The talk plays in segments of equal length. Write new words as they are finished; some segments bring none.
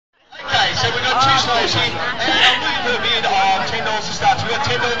got two slaves here, and I'm looking for a bid of $10 to start. So we've got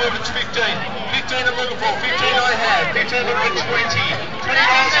 $10 over to 15. 15 I'm looking for. 15 I have. 15 looking for 20. $20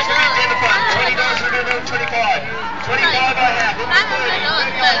 is the bid down the front. $20 is the bid over 25. 25 I have. Look for 30.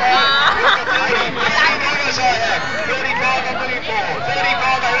 30 I have. Look for 30. $30 I have. 35 I'm looking for. 35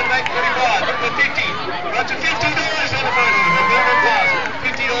 I have to make 35. Look for 50. We're up to $50 down the front here. The minimum price.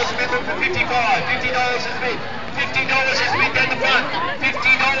 $50 a bid. Look for 55. $50 is the bid. $50 is the bid down the front. $50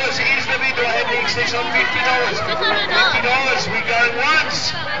 is the bid. Do I have the extension on $50? $50. We go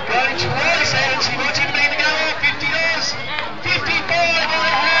once. Going twice. And she wants you to be to go off. $50. 55 I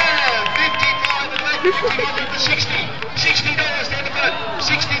have. 55 and make 55 for 60. $60 down the front.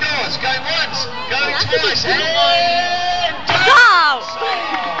 $60. Going once. Going twice. And Stop!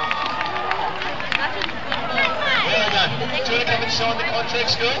 Well done. Do you want to come and sign the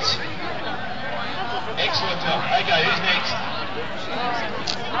contracts, girls? Excellent job. Okay, who's next?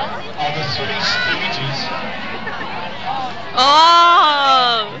 Oh, the Three Stooges.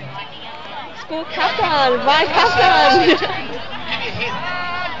 Oh! School captain! Vice captain! Give me a hint.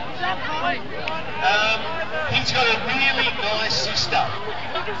 He's got a really nice sister.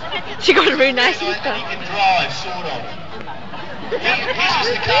 She got a really nice And sister. he can drive, sort of. His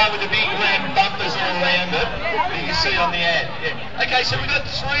is the car with the big round bumpers all around it that you see on the ad. Yeah. Okay, so we've got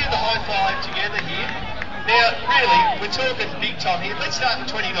three of the high five together here. Now, really, we're talking big time here. Let's start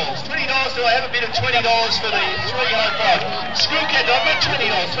with $20. $20, do I have a bid of $20 for the three high five? Screw cat, I've got $20.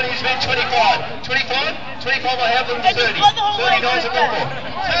 20 is bid 25. 25? 25 I have them for 30. $30 I'm looking for.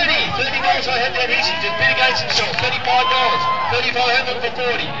 30 $30 I have down here. She's just bid against himself. $35. 35 I have them for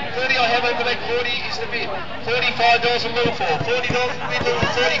 40. 30 I have them for like 40 is the bid. $35 I'm looking for. $40 bid for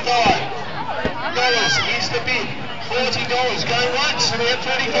 35. Dollars is the bid. $40 going once, and we have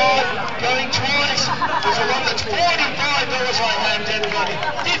 35 going twice. There's a lot that's $45 I have down the body.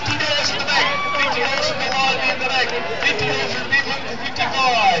 $50 in the back. $50 in the line in the back. $50 in the middle for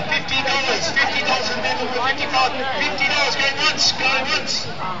 55. $50. $50 in the middle for 55. $50 going once.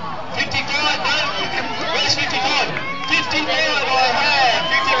 55, no. Where's 55? 55 I have.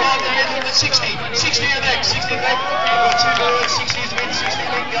 55 in the middle for 60. 60 in the back. 60 in the back. I've got two dollars. 60 is mid. 60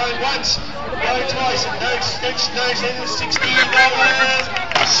 mid going once. Going twice. No $60.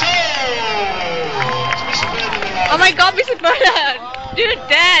 Oh my god, Mr. Bernard! Dude,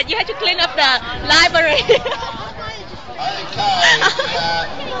 Dad, you had to clean up the library. Okay,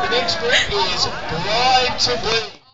 the next group is Bride to Be.